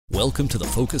Welcome to the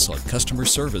Focus on Customer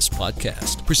Service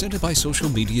podcast, presented by Social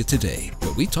Media Today,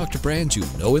 where we talk to brands you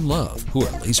know and love who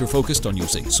are laser focused on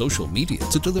using social media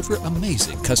to deliver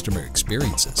amazing customer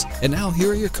experiences. And now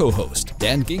here are your co-hosts,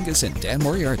 Dan Gingiss and Dan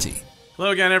Moriarty. Hello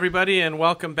again, everybody, and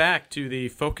welcome back to the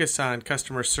Focus on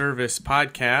Customer Service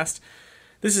podcast.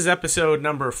 This is episode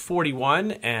number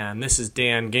 41, and this is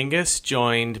Dan Gingiss,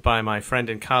 joined by my friend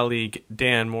and colleague,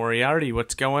 Dan Moriarty.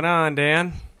 What's going on,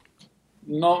 Dan?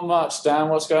 Not much, Dan.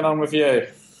 What's going on with you?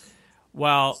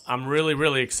 Well, I'm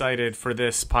really excited for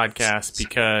this podcast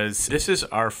because this is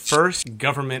our first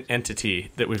government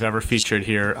entity that we've ever featured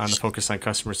here on the Focus on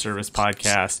Customer Service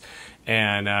podcast.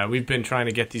 And we've been trying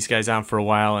to get these guys on for a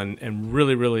while and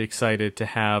really excited to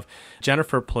have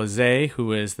Jennifer Plazet,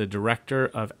 who is the Director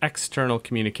of External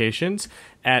Communications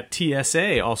at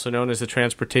TSA, also known as the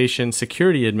Transportation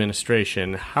Security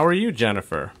Administration. How are you,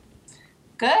 Jennifer?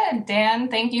 Good, Dan.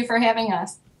 Thank you for having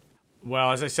us.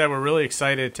 Well, as I said, we're really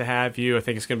excited to have you. I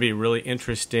think it's going to be a really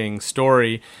interesting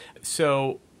story.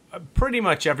 So pretty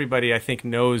much everybody, I think,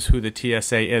 knows who the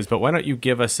TSA is, but why don't you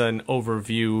give us an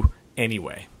overview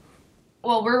anyway?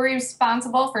 Well, we're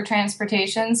responsible for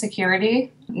transportation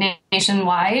security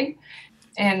nationwide,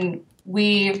 and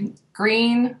we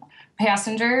screen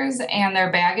passengers and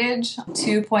their baggage,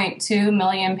 2.2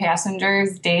 million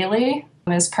passengers daily,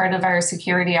 as part of our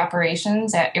security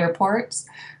operations at airports,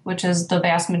 which is the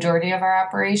vast majority of our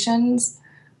operations.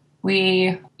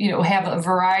 We, have a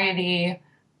variety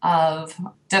of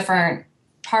different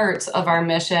parts of our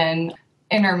mission: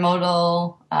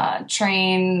 intermodal,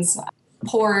 trains,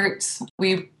 ports.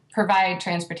 We provide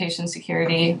transportation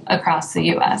security across the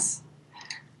U.S.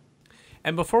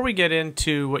 And before we get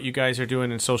into what you guys are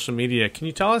doing in social media, can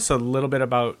you tell us a little bit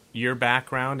about your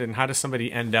background and how does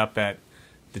somebody end up at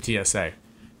the TSA?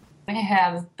 I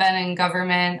have been in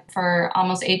government for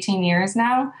almost 18 years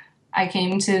now. I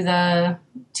came to the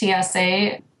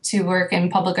TSA to work in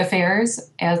public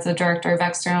affairs as the Director of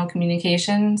External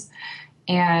Communications,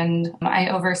 and I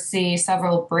oversee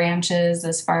several branches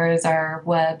as far as our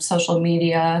web, social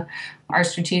media, our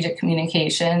strategic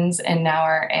communications, and now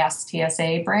our Ask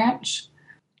TSA branch.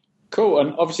 Cool,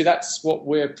 and obviously that's what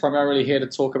we're primarily here to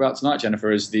talk about tonight,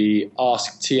 Jennifer, is the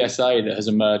Ask TSA that has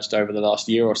emerged over the last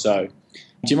year or so.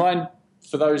 Do you mind,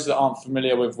 for those that aren't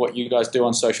familiar with what you guys do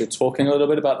on social, talking a little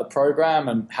bit about the program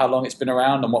and how long it's been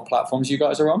around and what platforms you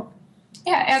guys are on?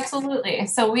 Yeah, absolutely.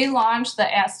 So we launched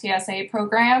the Ask TSA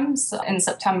programs in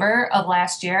September of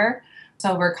last year.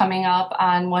 So we're coming up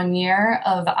on 1 year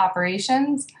of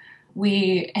operations.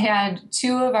 We had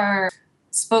two of our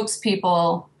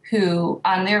spokespeople who,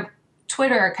 on their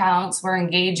Twitter accounts, were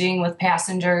engaging with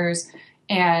passengers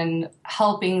and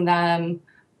helping them,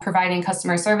 providing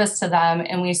customer service to them.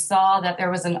 And we saw that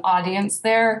there was an audience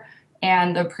there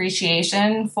and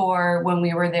appreciation for when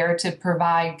we were there to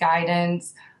provide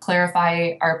guidance,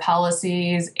 clarify our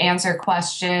policies, answer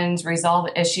questions, resolve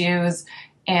issues.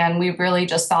 And we really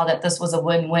just saw that this was a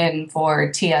win-win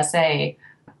for TSA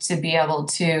to be able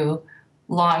to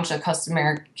launch a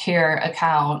customer care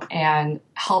account and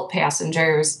help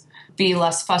passengers be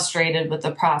less frustrated with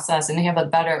the process and have a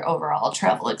better overall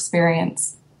travel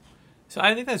experience. So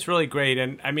I think that's really great.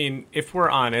 And I mean, if we're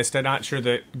honest, I'm not sure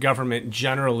that government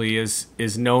generally is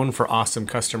known for awesome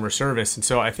customer service. And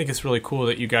so I think it's really cool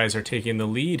that you guys are taking the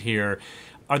lead here.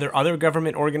 Are there other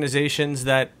government organizations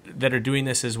that are doing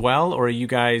this as well, or are you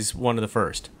guys one of the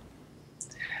first?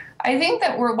 I think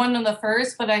that we're one of the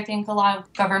first, but I think a lot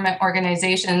of government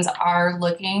organizations are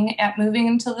looking at moving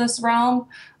into this realm.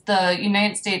 The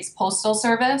United States Postal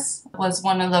Service was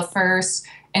one of the first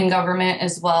in government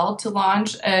as well to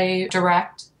launch a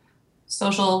direct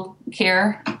social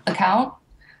care account.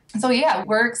 So yeah,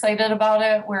 we're excited about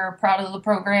it. We're proud of the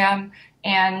program,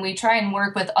 and we try and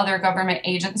work with other government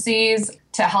agencies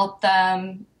to help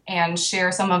them and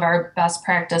share some of our best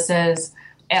practices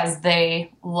as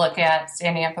they look at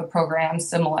standing up a program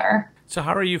similar. So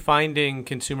how are you finding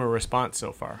consumer response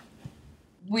so far?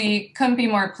 We couldn't be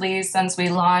more pleased since we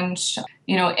launched,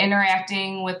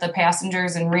 interacting with the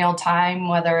passengers in real time,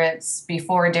 whether it's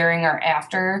before, during, or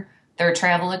after their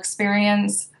travel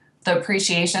experience. The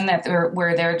appreciation that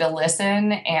we're there to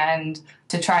listen and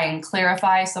to try and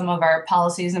clarify some of our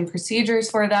policies and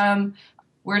procedures for them.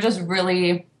 We're just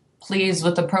really pleased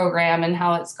with the program and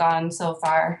how it's gone so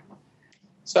far.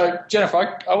 So,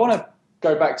 Jennifer, I want to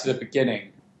go back to the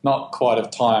beginning, not quite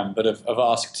of time, but of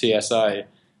Ask TSA.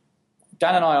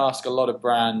 Dan and I ask a lot of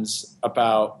brands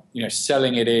about,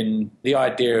 selling it in, the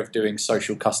idea of doing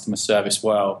social customer service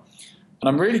well. And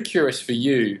I'm really curious for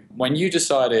you, when you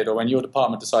decided, or when your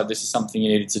department decided this is something you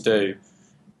needed to do,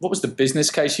 what was the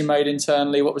business case you made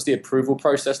internally? What was the approval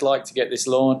process like to get this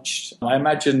launched? I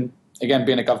imagine, again,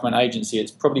 being a government agency,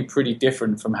 it's probably pretty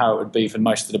different from how it would be for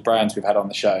most of the brands we've had on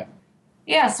the show.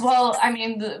 Yes, well, I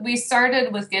mean, we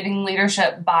started with getting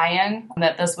leadership buy-in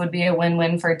that this would be a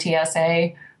win-win for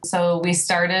TSA. So we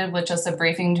started with just a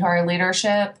briefing to our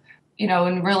leadership,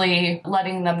 and really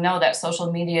letting them know that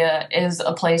social media is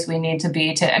a place we need to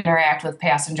be to interact with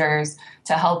passengers,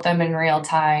 to help them in real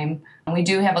time. And we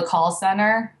do have a call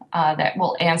center that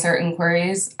will answer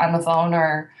inquiries on the phone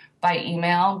or by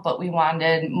email, but we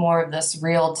wanted more of this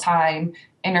real-time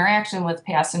interaction with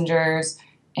passengers.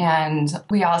 And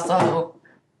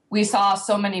we saw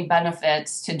so many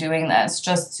benefits to doing this,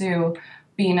 just to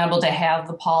being able to have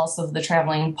the pulse of the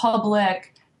traveling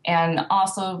public, and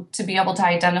also to be able to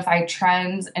identify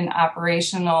trends and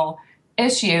operational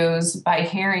issues by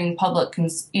hearing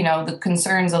the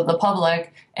concerns of the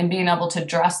public and being able to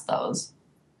address those.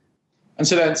 And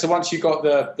so once you got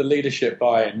the leadership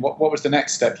buy-in, what was the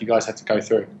next step you guys had to go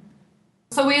through?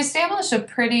 So we established a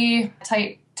pretty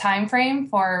tight time frame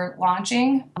for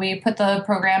launching. We put the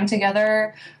program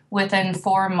together within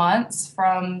 4 months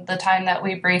from the time that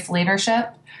we briefed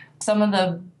leadership. Some of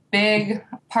the big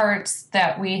parts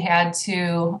that we had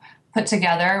to put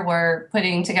together were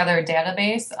putting together a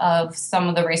database of some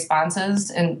of the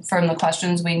responses and from the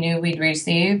questions we knew we'd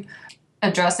receive,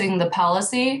 addressing the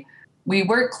policy. We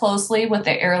worked closely with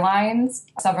the airlines,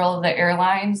 several of the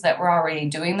airlines that were already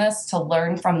doing this, to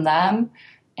learn from them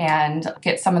and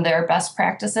get some of their best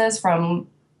practices from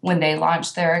when they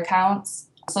launched their accounts.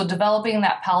 So developing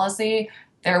that policy,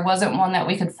 there wasn't one that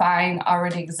we could find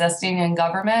already existing in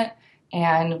government,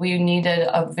 and we needed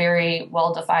a very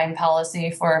well-defined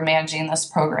policy for managing this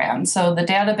program. So the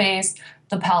database,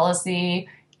 the policy,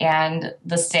 and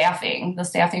the staffing. The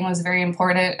staffing was very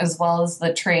important, as well as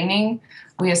the training.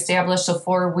 We established a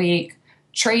 4-week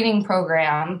training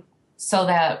program so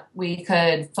that we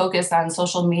could focus on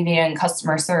social media and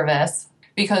customer service,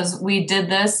 because we did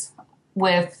this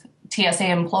with TSA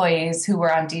employees who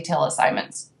were on detail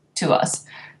assignments to us.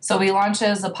 So we launched it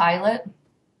as a pilot,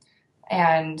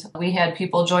 and we had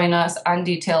people join us on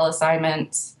detail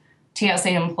assignments, TSA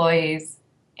employees,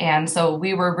 and so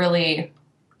we were really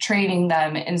training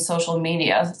them in social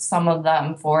media, some of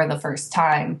them for the first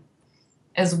time,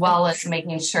 as well as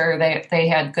making sure they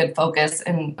had good focus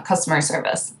in customer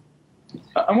service.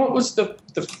 And what was the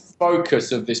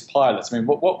focus of this pilot? I mean,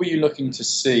 what were you looking to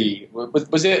see?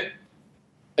 Was it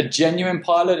a genuine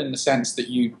pilot in the sense that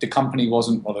the company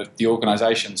wasn't, or the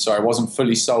organization, wasn't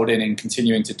fully sold in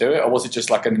continuing to do it? Or was it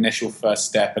just like an initial first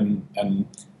step and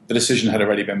the decision had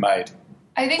already been made?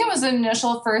 I think it was an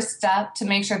initial first step to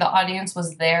make sure the audience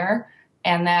was there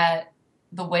and that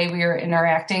the way we were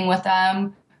interacting with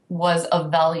them was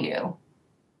of value.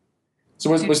 So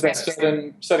was there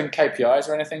certain KPIs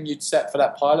or anything you'd set for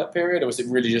that pilot period, or was it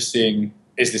really just seeing,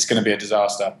 is this going to be a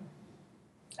disaster?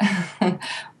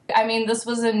 I mean, this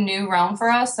was a new realm for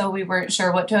us, so we weren't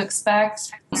sure what to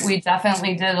expect. We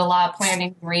definitely did a lot of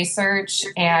planning research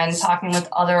and talking with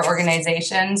other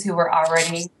organizations who were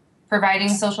already providing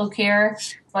social care.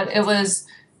 But it was,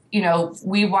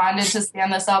 we wanted to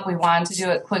stand this up. We wanted to do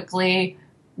it quickly.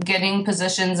 Getting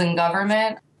positions in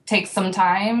government takes some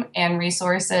time, and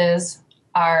resources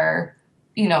are,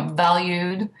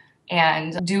 valued.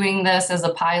 And doing this as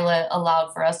a pilot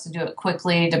allowed for us to do it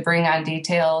quickly, to bring on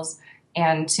details,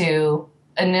 and to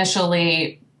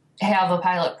initially have a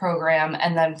pilot program,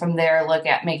 and then from there look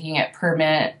at making it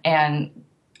permanent and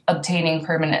obtaining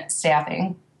permanent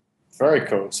staffing. Very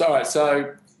cool. So, all right,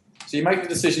 so you make the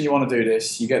decision you want to do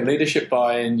this, you get leadership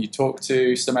buy-in, you talk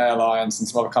to some airlines and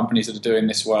some other companies that are doing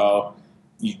this well,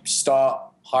 you start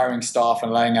hiring staff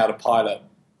and laying out a pilot.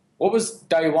 What was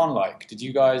day one like? Did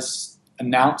you guys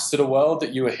announce to the world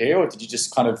that you were here, or did you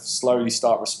just kind of slowly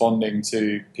start responding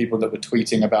to people that were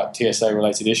tweeting about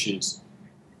TSA-related issues?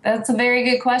 That's a very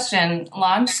good question.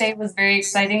 Launch day was very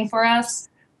exciting for us.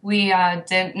 We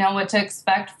didn't know what to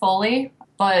expect fully,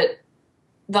 but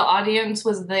the audience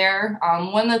was there.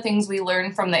 One of the things we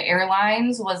learned from the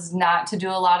airlines was not to do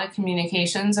a lot of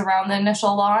communications around the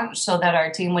initial launch, so that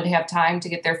our team would have time to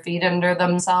get their feet under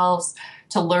themselves,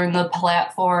 to learn the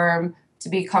platform, to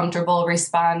be comfortable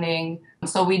responding.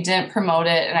 So we didn't promote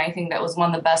it, and I think that was one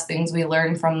of the best things we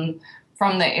learned from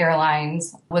the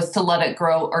airlines, was to let it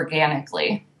grow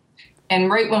organically. And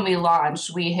right when we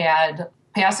launched, we had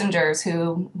passengers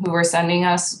who were sending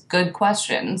us good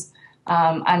questions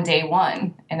on day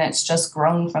one, and it's just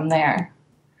grown from there.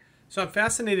 So I'm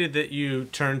fascinated that you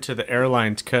turned to the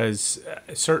airlines, because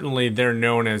certainly they're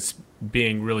known as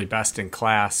being really best in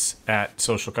class at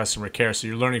social customer care. So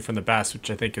you're learning from the best,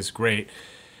 which I think is great.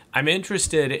 I'm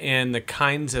interested in the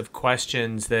kinds of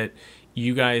questions that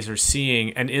you guys are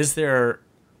seeing, and is there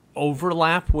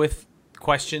overlap with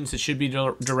questions that should be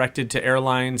directed to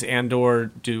airlines, and or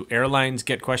do airlines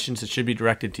get questions that should be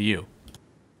directed to you?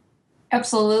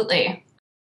 Absolutely.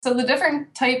 So the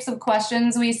different types of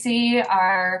questions we see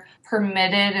are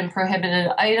permitted and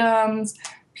prohibited items,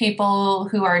 people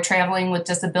who are traveling with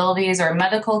disabilities or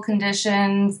medical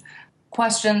conditions,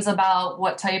 questions about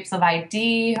what types of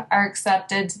ID are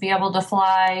accepted to be able to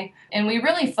fly. And we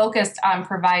really focused on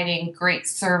providing great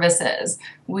services.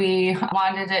 We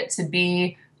wanted it to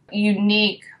be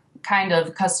unique kind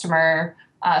of customer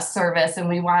service, and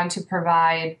we wanted to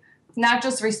provide not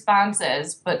just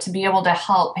responses, but to be able to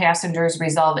help passengers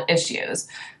resolve issues.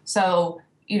 So,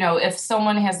 if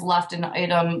someone has left an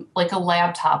item like a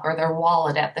laptop or their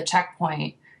wallet at the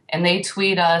checkpoint and they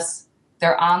tweet us,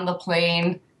 they're on the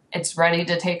plane, it's ready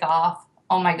to take off.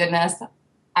 Oh my goodness,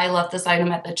 I left this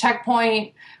item at the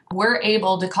checkpoint. We're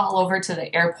able to call over to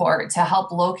the airport to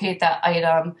help locate that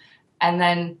item. And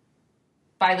then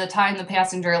by the time the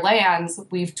passenger lands,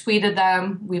 we've tweeted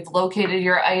them, we've located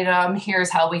your item, here's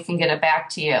how we can get it back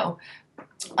to you.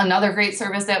 Another great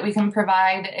service that we can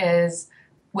provide is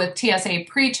with TSA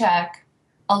PreCheck.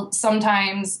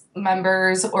 Sometimes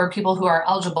members or people who are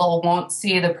eligible won't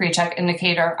see the PreCheck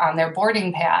indicator on their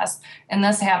boarding pass. And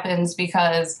this happens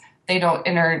because they don't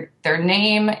enter their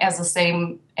name as the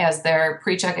same as their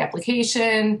PreCheck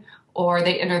application, or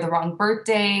they enter the wrong birth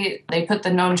date, they put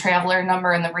the known traveler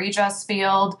number in the redress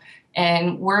field,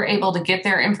 and we're able to get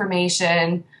their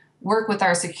information, work with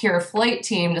our secure flight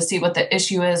team to see what the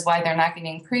issue is, why they're not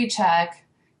getting PreCheck,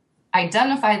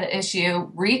 identify the issue,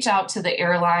 reach out to the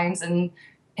airlines and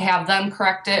have them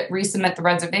correct it, resubmit the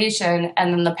reservation,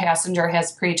 and then the passenger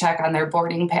has PreCheck on their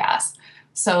boarding pass.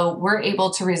 So we're able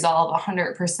to resolve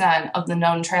 100% of the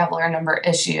known traveler number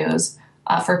issues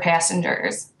for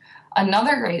passengers.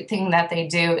 Another great thing that they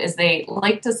do is they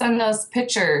like to send us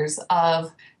pictures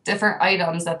of different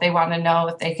items that they want to know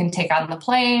if they can take on the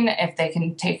plane, if they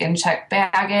can take and check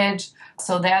baggage.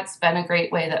 So that's been a great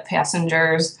way that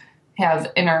passengers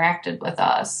have interacted with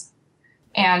us.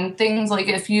 And things like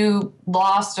if you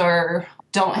lost or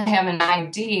don't have an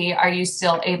ID, are you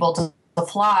still able to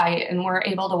fly? And we're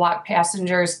able to walk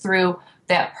passengers through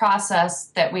that process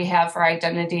that we have for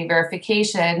identity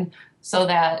verification, so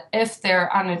that if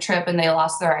they're on a trip and they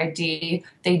lost their ID,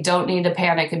 they don't need to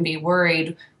panic and be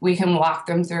worried. We can walk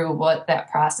them through what that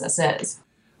process is.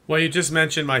 Well, you just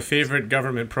mentioned my favorite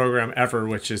government program ever,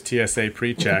 which is TSA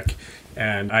PreCheck.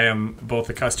 And I am both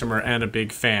a customer and a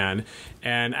big fan.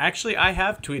 And actually, I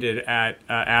have tweeted at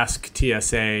Ask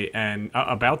TSA and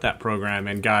about that program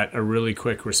and got a really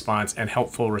quick response and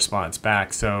helpful response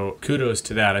back. So kudos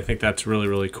to that. I think that's really,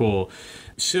 really cool.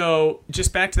 So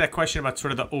just back to that question about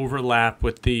sort of the overlap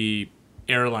with the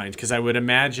airlines, because I would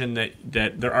imagine that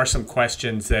there are some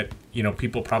questions that,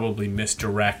 people probably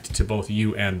misdirect to both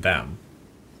you and them.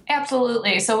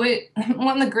 Absolutely. So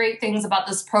one of the great things about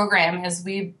this program is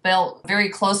we built very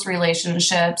close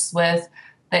relationships with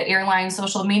the airline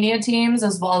social media teams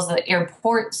as well as the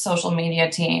airport social media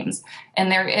teams.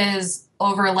 And there is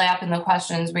overlap in the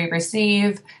questions we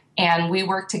receive, and we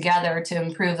work together to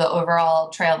improve the overall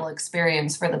travel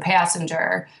experience for the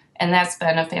passenger. And that's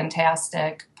been a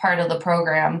fantastic part of the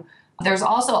program. There's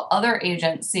also other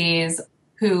agencies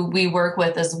who we work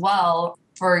with as well.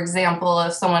 For example,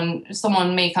 if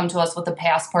someone may come to us with a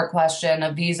passport question,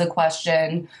 a visa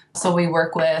question, so we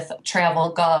work with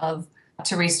Travel.gov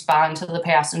to respond to the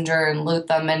passenger and loop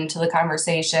them into the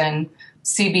conversation.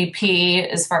 CBP,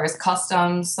 as far as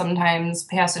customs, sometimes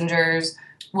passengers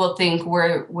will think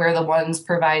we're the ones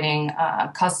providing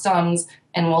customs,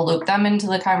 and we'll loop them into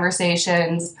the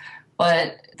conversations.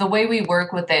 But the way we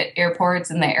work with the airports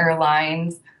and the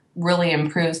airlines really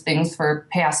improves things for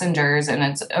passengers, and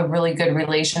it's a really good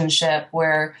relationship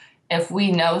where if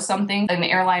we know something, an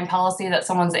airline policy that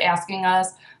someone's asking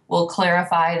us, we'll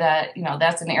clarify that,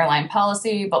 that's an airline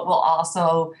policy, but we'll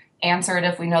also answer it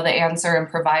if we know the answer and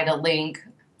provide a link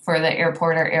for the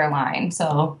airport or airline.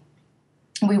 So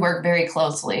we work very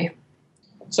closely.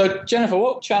 So Jennifer,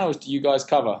 what channels do you guys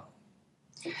cover?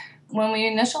 When we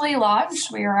initially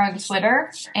launched, we were on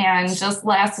Twitter, and just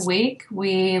last week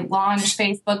we launched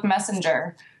Facebook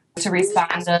Messenger to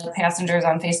respond to passengers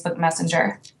on Facebook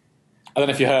Messenger. I don't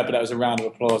know if you heard, but that was a round of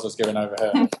applause I was giving over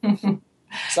here.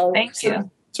 Thank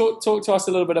you. Talk to us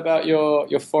a little bit about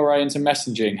your foray into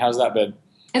messaging. How's that been?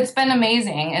 It's been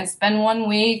amazing. It's been 1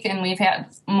 week, and we've had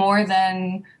more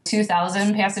than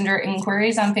 2,000 passenger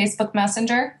inquiries on Facebook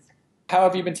Messenger. How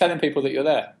have you been telling people that you're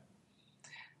there?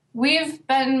 We've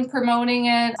been promoting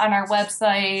it on our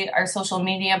website, our social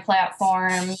media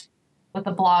platform, with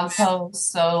a blog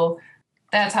post. So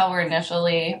that's how we're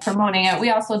initially promoting it. We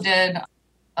also did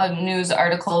a news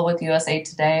article with USA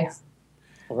Today.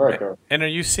 Very cool. And are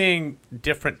you seeing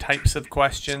different types of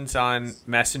questions on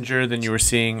Messenger than you were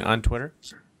seeing on Twitter?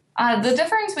 The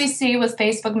difference we see with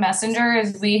Facebook Messenger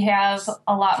is we have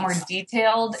a lot more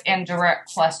detailed and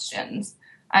direct questions.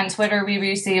 On Twitter, we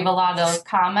receive a lot of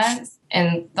comments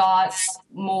and thoughts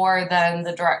more than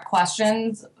the direct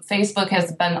questions. Facebook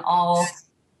has been all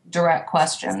direct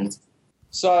questions.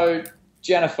 So,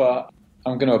 Jennifer,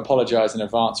 I'm going to apologize in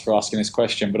advance for asking this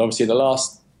question, but obviously the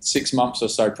last 6 months or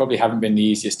so probably haven't been the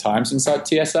easiest times inside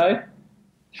TSA.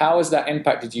 How has that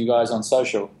impacted you guys on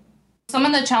social? Some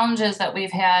of the challenges that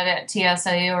we've had at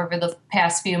TSA over the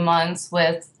past few months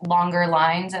with longer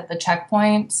lines at the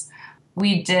checkpoints,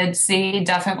 we did see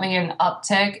definitely an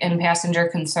uptick in passenger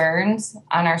concerns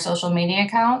on our social media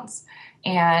accounts,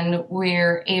 and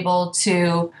we're able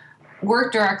to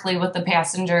work directly with the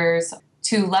passengers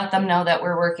to let them know that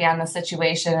we're working on the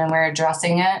situation and we're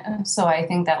addressing it. So I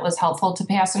think that was helpful to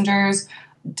passengers.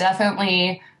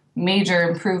 Definitely major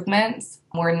improvements.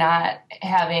 We're not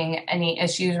having any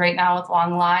issues right now with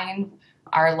long lines.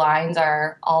 Our lines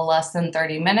are all less than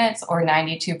 30 minutes, or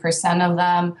 92% of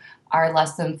them are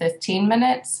less than 15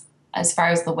 minutes as far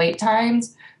as the wait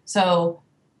times. So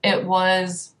it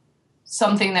was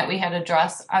something that we had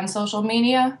addressed on social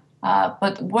media.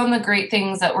 But one of the great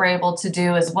things that we're able to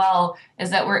do as well is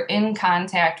that we're in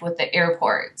contact with the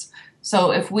airports.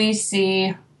 So if we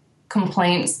see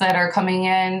complaints that are coming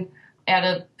in at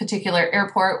a particular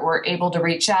airport, we're able to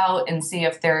reach out and see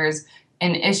if there's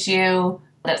an issue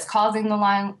that's causing the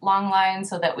long line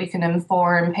so that we can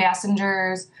inform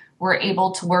passengers. We're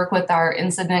able to work with our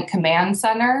incident command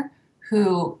center,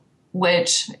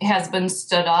 which has been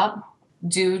stood up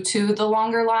due to the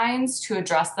longer lines, to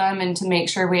address them and to make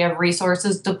sure we have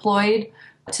resources deployed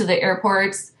to the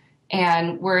airports.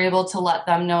 And we're able to let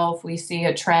them know if we see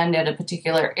a trend at a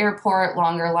particular airport,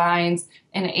 longer lines,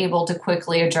 and able to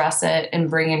quickly address it and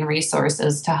bring in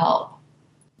resources to help.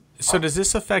 So does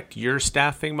this affect your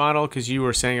staffing model? Because you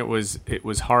were saying it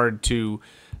was hard to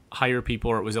hire people,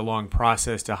 or it was a long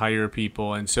process to hire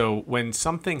people. And so when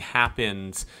something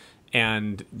happens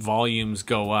and volumes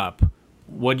go up,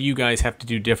 what do you guys have to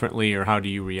do differently, or how do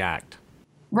you react?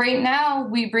 Right now,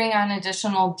 we bring on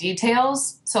additional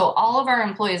details. So all of our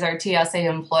employees are TSA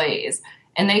employees,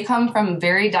 and they come from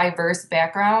very diverse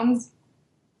backgrounds.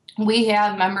 We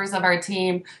have members of our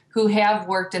team who have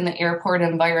worked in the airport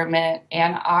environment,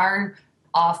 and our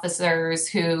officers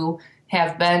who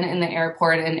have been in the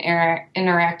airport and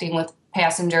interacting with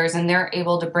passengers, and they're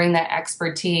able to bring that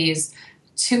expertise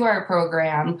to our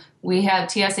program. We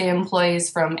have TSA employees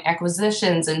from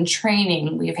acquisitions and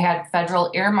training. We've had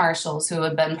federal air marshals who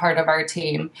have been part of our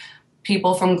team,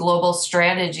 people from global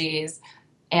strategies,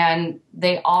 and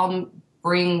they all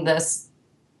bring this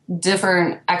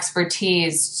different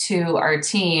expertise to our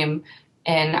team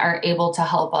and are able to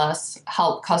help us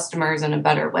help customers in a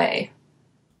better way.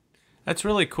 That's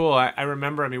really cool. I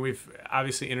remember, we've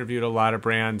obviously interviewed a lot of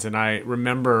brands, and I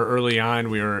remember early on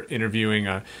we were interviewing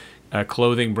a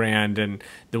clothing brand, and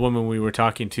the woman we were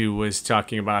talking to was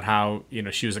talking about how,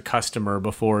 she was a customer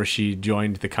before she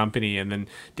joined the company. And then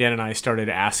Dan and I started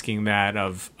asking that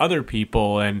of other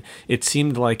people, and it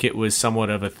seemed like it was somewhat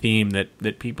of a theme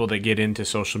that people that get into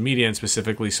social media, and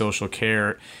specifically social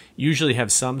care, usually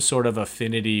have some sort of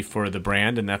affinity for the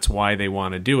brand, and that's why they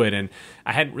want to do it. And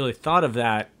I hadn't really thought of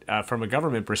that from a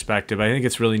government perspective. I think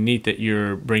it's really neat that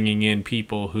you're bringing in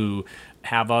people who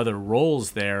have other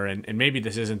roles there, and maybe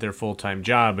this isn't their full-time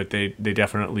job, but they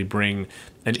definitely bring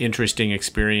an interesting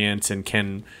experience and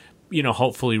can,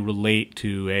 hopefully relate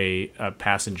to a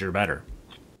passenger better.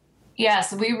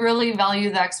 Yes, we really value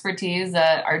the expertise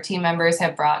that our team members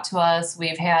have brought to us.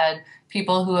 We've had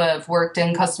people who have worked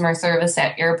in customer service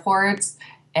at airports,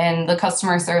 and the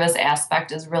customer service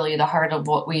aspect is really the heart of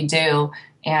what we do.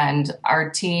 And our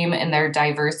team and their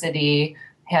diversity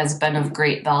has been of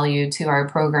great value to our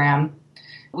program.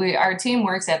 Our team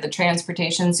works at the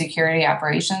Transportation Security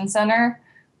Operations Center,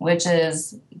 which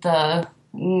is the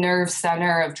nerve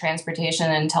center of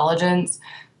transportation intelligence,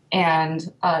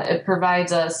 and it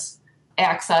provides us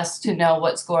access to know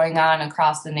what's going on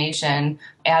across the nation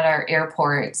at our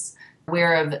airports,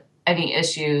 aware of any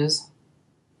issues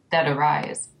that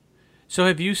arise. So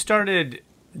have you started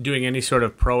doing any sort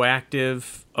of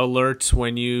proactive alerts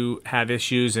when you have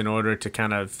issues in order to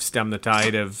kind of stem the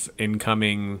tide of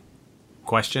incoming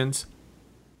questions?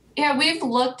 Yeah, we've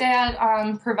looked at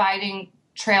providing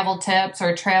travel tips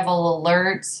or travel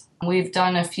alerts. We've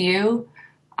done a few.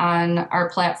 on our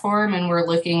platform, and we're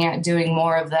looking at doing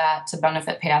more of that to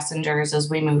benefit passengers as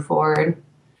we move forward.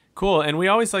 Cool. And we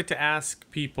always like to ask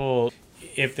people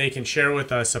if they can share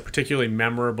with us a particularly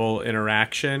memorable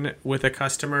interaction with a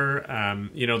customer,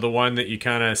 the one that you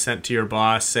kind of sent to your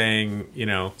boss saying,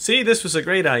 see, this was a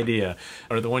great idea,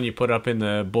 or the one you put up in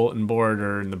the bulletin board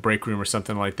or in the break room or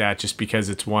something like that, just because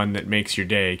it's one that makes your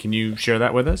day. Can you share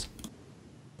that with us?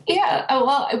 Yeah,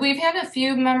 well, we've had a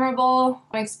few memorable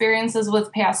experiences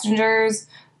with passengers.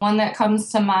 One that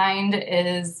comes to mind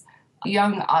is a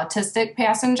young autistic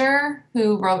passenger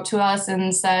who wrote to us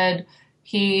and said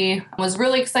he was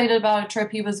really excited about a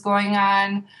trip he was going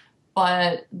on,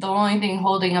 but the only thing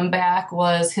holding him back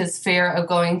was his fear of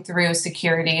going through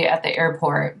security at the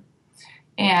airport.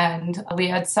 And we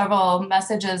had several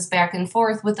messages back and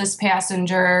forth with this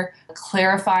passenger,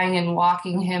 clarifying and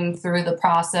walking him through the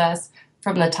process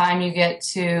from the time you get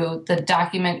to the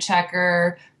document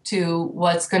checker to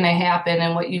what's going to happen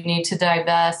and what you need to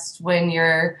divest when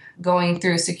you're going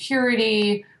through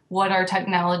security, what our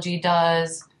technology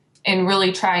does, and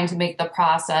really trying to make the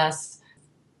process,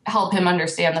 help him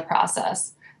understand the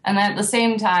process. And at the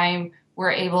same time, we're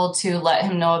able to let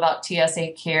him know about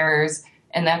TSA Cares,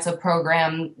 and that's a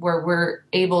program where we're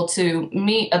able to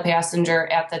meet a passenger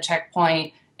at the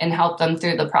checkpoint and help them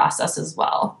through the process as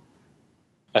well.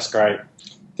 That's great.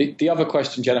 The other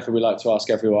question, Jennifer, we like to ask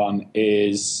everyone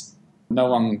is, no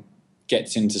one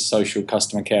gets into social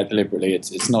customer care deliberately.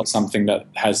 It's not something that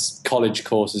has college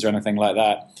courses or anything like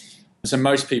that. So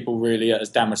most people really, as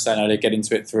Dan was saying earlier, get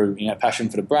into it through a passion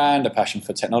for the brand, a passion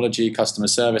for technology, customer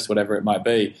service, whatever it might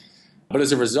be. But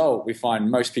as a result, we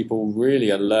find most people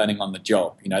really are learning on the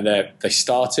job. They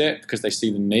start it because they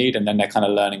see the need, and then they're kind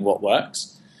of learning what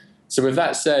works. So with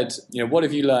that said, what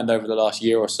have you learned over the last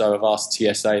year or so of Ask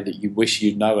TSA that you wish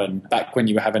you'd known back when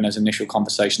you were having those initial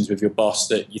conversations with your boss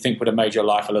that you think would have made your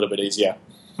life a little bit easier?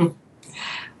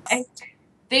 I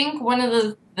think one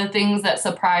of the things that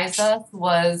surprised us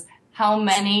was how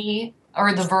many,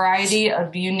 or the variety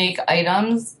of unique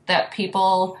items that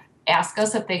people ask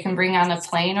us if they can bring on a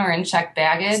plane or in checked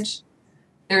baggage.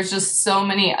 There's just so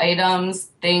many items,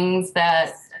 things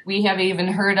that we haven't even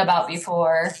heard about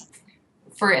before.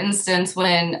 For instance,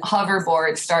 when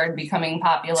hoverboards started becoming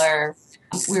popular,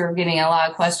 we were getting a lot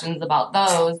of questions about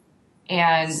those.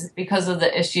 And because of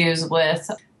the issues with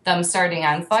them starting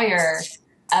on fire,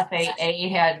 FAA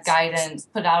had guidance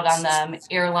put out on them.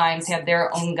 Airlines had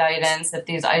their own guidance if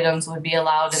these items would be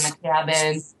allowed in the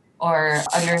cabin or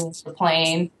underneath the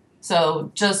plane.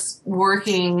 So just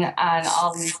working on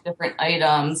all these different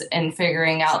items and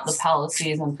figuring out the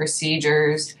policies and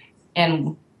procedures,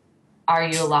 and are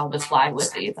you allowed to fly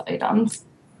with these items?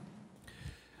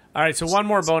 All right, so one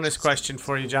more bonus question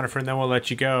for you, Jennifer, and then we'll let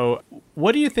you go.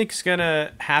 What do you think is going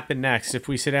to happen next? If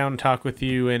we sit down and talk with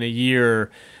you in a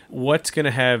year, what's going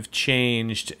to have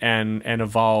changed and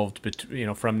evolved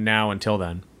from now until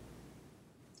then?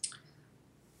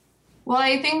 Well,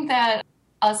 I think that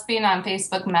us being on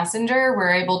Facebook Messenger,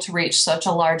 we're able to reach such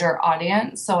a larger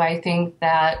audience. So I think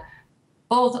that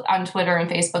both on Twitter and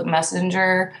Facebook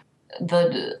Messenger,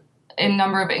 the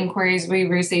number of inquiries we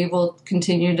receive will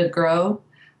continue to grow.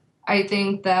 I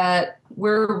think that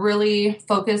we're really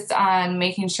focused on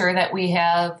making sure that we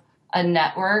have a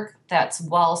network that's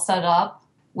well set up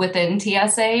within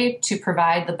TSA to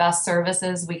provide the best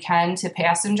services we can to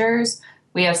passengers.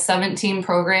 We have 17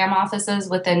 program offices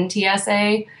within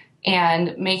TSA,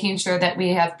 and making sure that we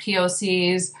have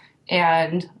POCs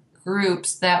and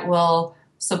groups that will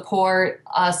support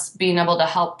us being able to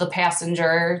help the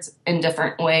passengers in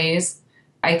different ways.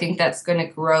 I think that's going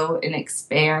to grow and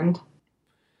expand.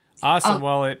 Awesome.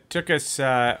 Well, it took us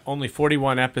only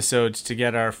 41 episodes to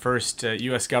get our first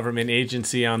U.S. government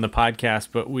agency on the podcast,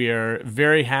 but we are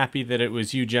very happy that it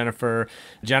was you, Jennifer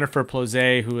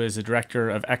Plozet, who is the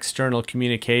Director of External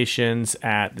Communications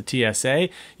at the TSA.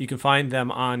 You can find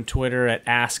them on Twitter at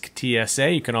Ask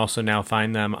TSA. You can also now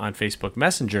find them on Facebook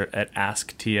Messenger at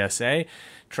Ask TSA.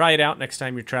 Try it out next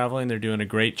time you're traveling. They're doing a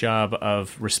great job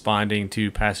of responding to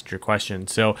passenger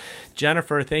questions. So,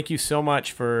 Jennifer, thank you so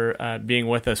much for being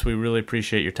with us. We really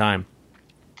appreciate your time.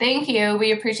 Thank you.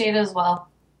 We appreciate it as well.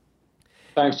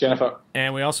 Thanks, Jennifer.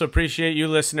 And we also appreciate you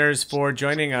listeners for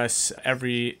joining us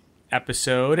every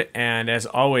episode. And as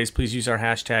always, please use our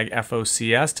hashtag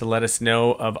FOCS to let us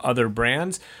know of other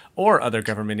brands or other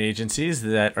government agencies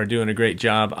that are doing a great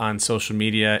job on social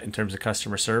media in terms of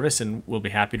customer service, and we'll be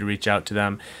happy to reach out to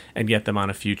them and get them on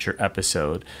a future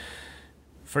episode.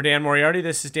 For Dan Moriarty,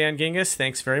 this is Dan Gingiss.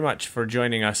 Thanks very much for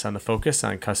joining us on the Focus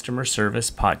on Customer Service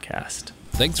podcast.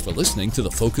 Thanks for listening to the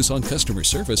Focus on Customer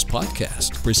Service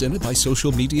podcast, presented by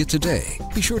Social Media Today.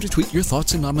 Be sure to tweet your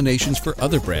thoughts and nominations for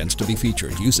other brands to be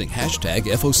featured using hashtag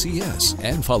FOCS,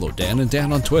 and follow Dan and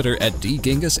Dan on Twitter at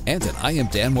DGingas and at I am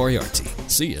Dan Moriarty.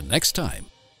 See you next time.